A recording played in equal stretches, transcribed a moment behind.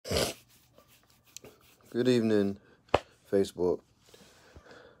Good evening, Facebook.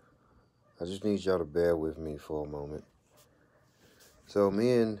 I just need y'all to bear with me for a moment. So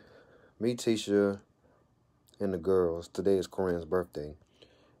me, Tisha, and the girls, today is Corinne's birthday.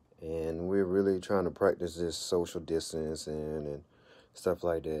 And we're really trying to practice this social distancing and stuff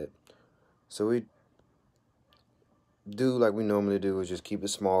like that. So we do like we normally do, is just keep it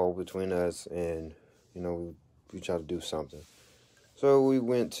small between us and, we try to do something. So we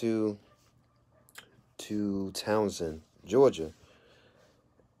went to Townsend, Georgia,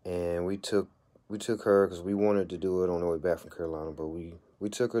 and we took her because we wanted to do it on the way back from Carolina, but we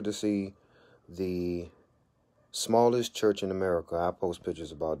took her to see the smallest church in America. I'll post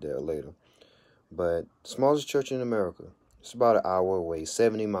pictures about that later. But smallest church in America. It's about an hour away,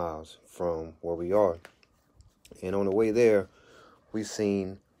 70 miles from where we are. And on the way there, we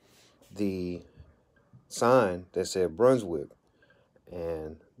seen the sign that said Brunswick.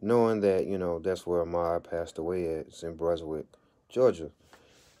 And knowing that, that's where Ahmaud passed away at, it's in Brunswick, Georgia.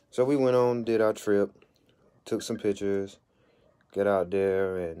 So we went on, did our trip, took some pictures, got out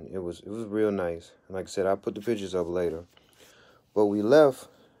there, and it was real nice. And like I said, I'll put the pictures up later. But we left,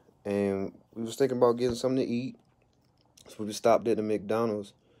 and we was thinking about getting something to eat. So we stopped at the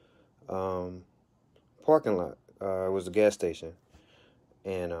McDonald's parking lot. It was a gas station.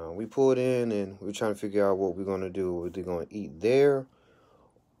 And we pulled in, and we were trying to figure out what we're going to do. Were we going to eat there,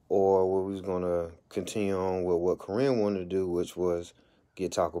 or were we going to continue on with what Corinne wanted to do, which was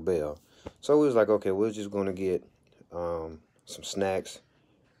get Taco Bell. So we was like, okay, we're just going to get some snacks,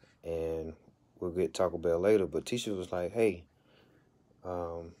 and we'll get Taco Bell later. But Tisha was like, hey,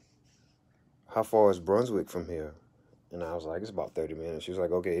 how far is Brunswick from here? And I was like, it's about 30 minutes. She was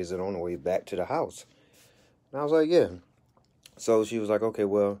like, okay, is it on the way back to the house? And I was like, yeah. So she was like, okay,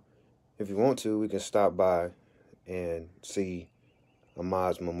 well, if you want to, we can stop by and see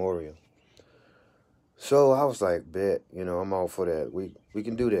Ahmaud's memorial. So I was like, bet, I'm all for that. We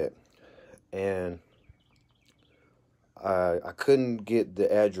can do that. And I couldn't get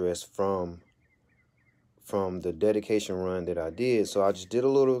the address from the dedication run that I did, so I just did a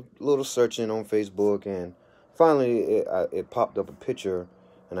little searching on Facebook, and finally it popped up a picture,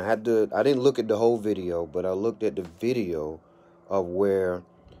 and I didn't look at the whole video, but I looked at the video of where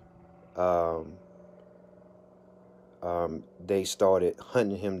they started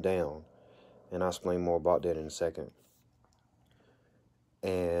hunting him down, and I'll explain more about that in a second.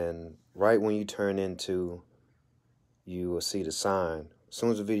 And right when you turn into, you will see the sign. As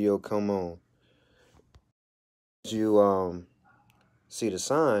soon as the video come on, you see the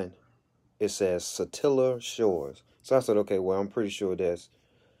sign, it says Satilla Shores. So I said, okay, well, I'm pretty sure that's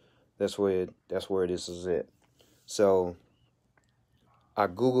where this is at. So I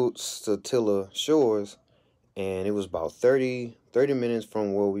Googled Satilla Shores, and it was about 30 minutes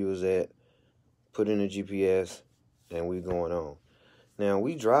from where we was at, put in the GPS, and we going on. Now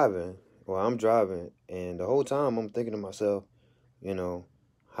I'm driving, and the whole time I'm thinking to myself,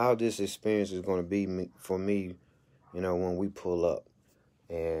 how this experience is going to be for me, when we pull up.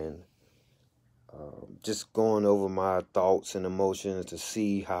 And just going over my thoughts and emotions to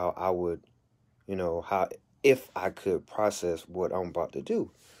see how I would, if I could process what I'm about to do.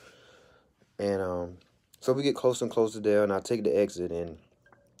 And so we get closer and closer there, and I take the exit, and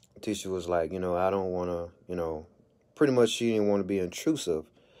Tisha was like, I don't want to, pretty much she didn't want to be intrusive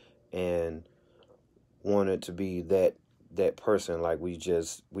and wanted to be that person, like we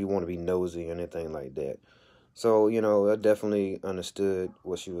want to be nosy or anything like that. So, I definitely understood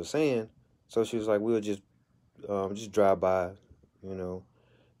what she was saying. So she was like, we'll just drive by, and,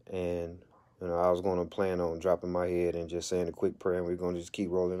 I was going to plan on dropping my head and just saying a quick prayer, and we're going to just keep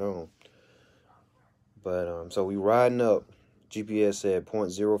rolling on. But, so we riding up, GPS said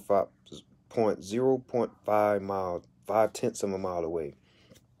 0.5 miles, 0.5 of a mile away.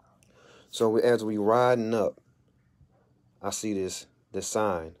 So as we riding up, I see this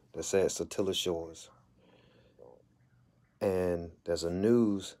sign that says Satilla Shores. And there's a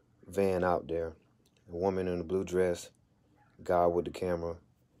news van out there, a woman in a blue dress, guy with the camera,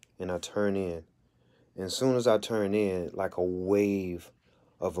 and I turn in. And as soon as I turn in, like a wave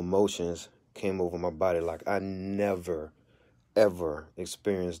of emotions came over my body. Like I never, ever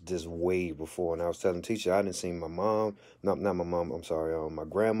experienced this wave before. And I was telling teacher, I didn't see my mom, not my mom, I'm sorry, my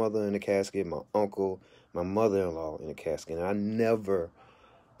grandmother in the casket, my uncle, my mother-in-law in the casket. And I never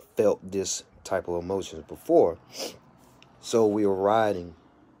felt this type of emotions before. So we were riding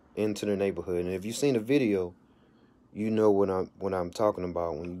into the neighborhood, and if you've seen the video, you know what I'm talking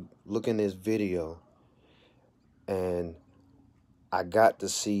about. When you look in this video, and I got to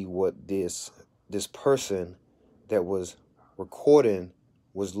see what this person that was recording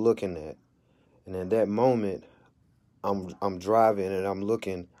was looking at, And in that moment, I'm driving and I'm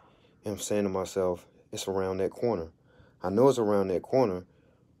looking and I'm saying to myself, it's around that corner. I know it's around that corner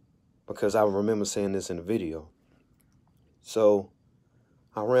because I remember saying this in the video. So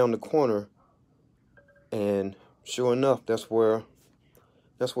I round the corner, and sure enough, that's where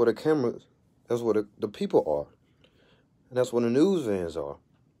the cameras, that's where the people are. And that's where the news vans are.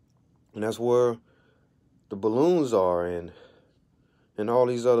 And that's where the balloons are and all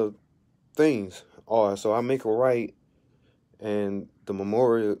these other things are. So I make a right, and the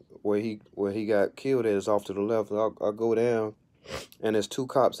memorial where he got killed at is off to the left. I'll go down, and there's two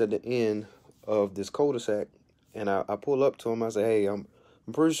cops at the end of this cul-de-sac, and I pull up to him. I say, hey, I'm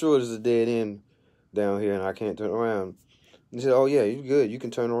pretty sure there's a dead end down here and I can't turn around. He said, oh yeah, you're good. You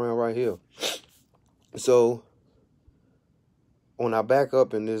can turn around right here. So when I back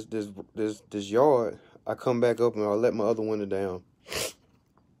up in this yard, I come back up and I let my other window down.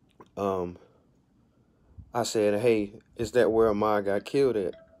 I said, hey, is that where Ahmaud got killed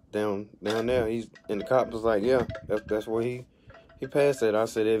at? Down there. And the cop was like, yeah, that's where he passed it. I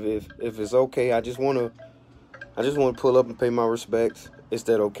said, if it's okay, I just want to pull up and pay my respects. Is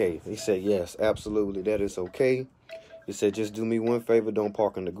that okay? He said, yes, absolutely, that is okay. He said, just do me one favor, don't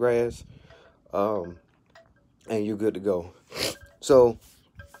park in the grass, and you're good to go. So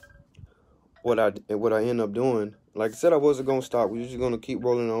what I end up doing, like I said, I wasn't gonna stop. We were just gonna keep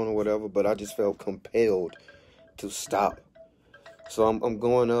rolling on or whatever, but I just felt compelled to stop. So I'm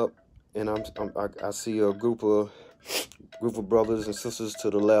going up, and I see a group of brothers and sisters to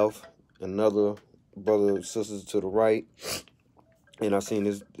the left, and another brother and sisters to the right, and I seen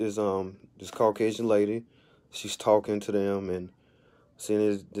this Caucasian lady. She's talking to them, and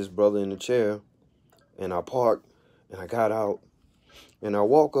seeing this brother in the chair, and I parked, and I got out, and I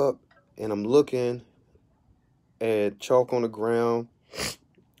walk up, and I'm looking at chalk on the ground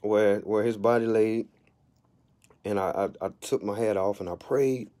where his body laid, and I took my hat off and I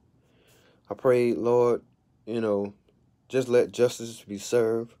prayed. Lord, just let justice be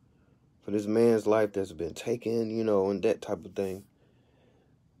served for this man's life that's been taken, and that type of thing.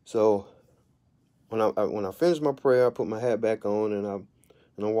 So when I finished my prayer, I put my hat back on, and I'm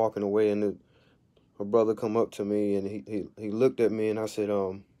walking away, and my brother come up to me, and he looked at me, and I said,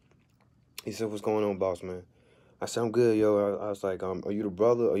 he said, what's going on, boss man? I said, I'm good, yo. I was like, are you the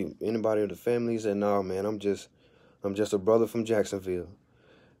brother? Are you anybody in the family? He said, no, man, I'm just a brother from Jacksonville.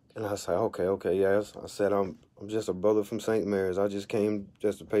 And I was like, okay, yes. I said, I'm just a brother from St. Mary's. I just came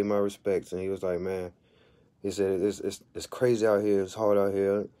just to pay my respects. And he was like, man, he said, it's crazy out here. It's hard out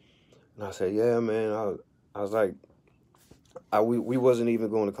here. And I said, yeah, man. I was like, we wasn't even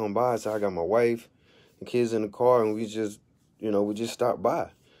going to come by. So I got my wife and kids in the car, and we just stopped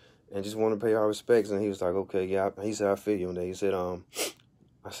by and just want to pay our respects. And he was like, okay, yeah. He said, I feel you on that. He said, I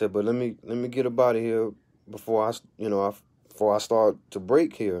said, but let me get up out of here before I start to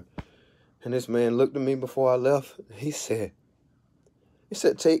break here. And this man looked at me before I left. He said,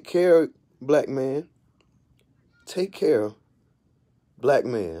 take care, black man. Take care, black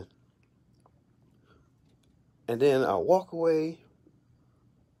man. And then I walk away.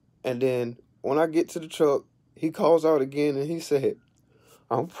 And then when I get to the truck, he calls out again and he said,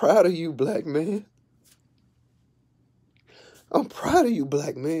 I'm proud of you, black man. I'm proud of you,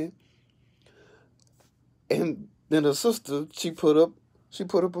 black man. And then the sister, she put up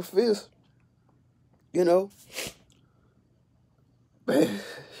a fist. Man,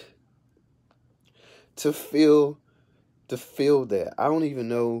 to feel that. I don't even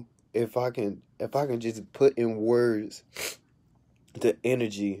know if I can just put in words the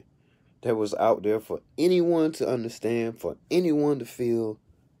energy that was out there for anyone to understand, for anyone to feel.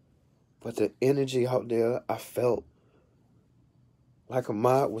 But the energy out there, I felt like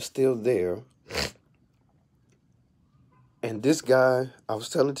Ahmaud was still there. And this guy, I was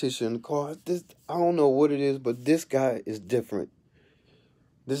telling Tisha in the car, I don't know what it is, but this guy is different.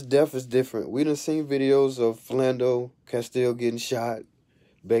 This death is different. We done seen videos of Philando Castile getting shot,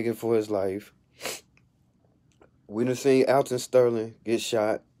 begging for his life. We done seen Alton Sterling get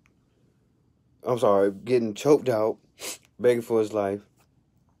shot. Getting choked out, begging for his life.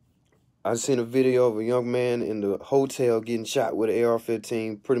 I seen a video of a young man in the hotel getting shot with an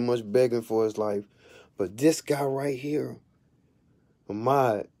AR-15, pretty much begging for his life. But this guy right here,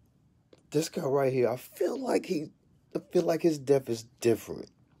 Ahmaud, this guy right here, I feel like his death is different.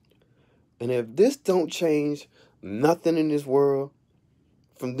 And if this don't change nothing in this world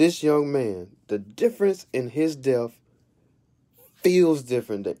from this young man, the difference in his death feels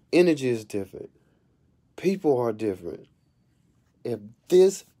different. The energy is different. People are different. If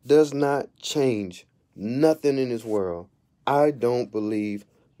this does not change nothing in this world, I don't believe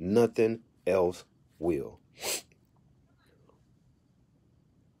nothing else will.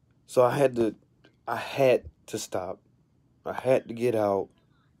 So I had to stop. I had to get out.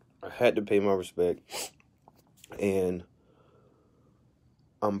 I had to pay my respect. And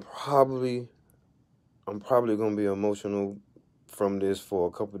I'm probably gonna be emotional from this for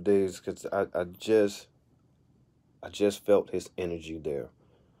a couple of days because I just felt his energy there.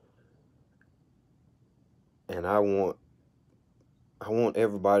 And I want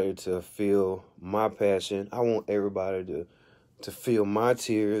everybody to feel my passion. I want everybody to feel my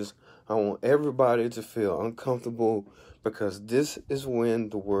tears. I want everybody to feel uncomfortable because this is when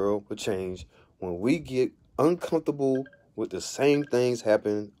the world will change. When we get uncomfortable with the same things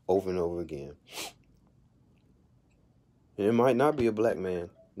happening over and over again. And it might not be a black man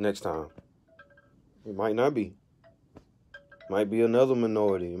next time. It might not be. It might be another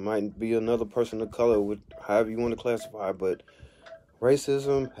minority. It might be another person of color, with however you want to classify. But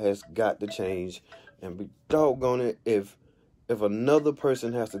racism has got to change. And be doggone it if another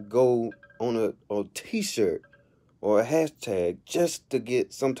person has to go on a t-shirt or a hashtag just to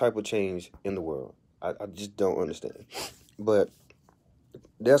get some type of change in the world. I just don't understand. But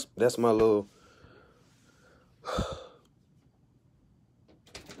that's my little...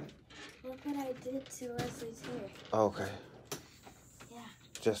 Look what I did to Leslie's hair. Okay. Yeah.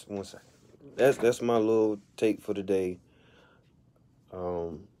 Just 1 second. That's my little take for today.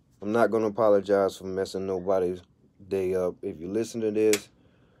 I'm not gonna apologize for messing nobody's day up. If you listen to this,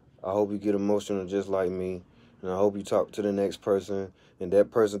 I hope you get emotional just like me, and I hope you talk to the next person, and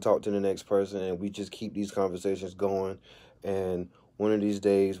that person talk to the next person, and we just keep these conversations going. And one of these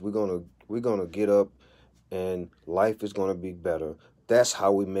days, we're gonna get up, and life is gonna be better. That's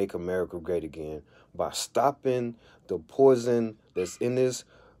how we make America great again, by stopping the poison that's in this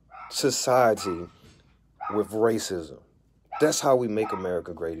society with racism. That's how we make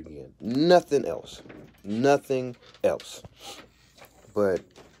America great again. Nothing else. Nothing else. But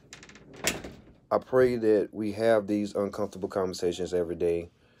I pray that we have these uncomfortable conversations every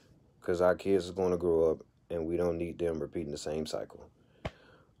day, because our kids are going to grow up and we don't need them repeating the same cycle.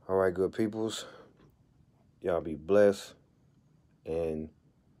 All right, good peoples. Y'all be blessed, and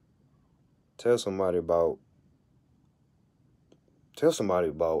tell somebody about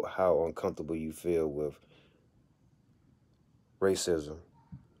how uncomfortable you feel with racism.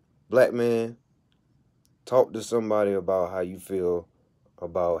 Black man, talk to somebody about how you feel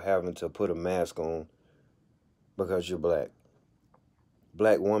about having to put a mask on because you're black.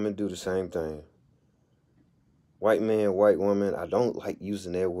 Black woman, do the same thing. White man, white woman, I don't like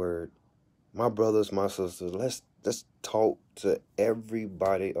using that word. My brothers, my sisters, let's talk to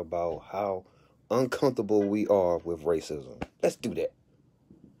everybody about how uncomfortable we are with racism. Let's do that.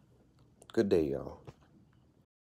 Good day, y'all.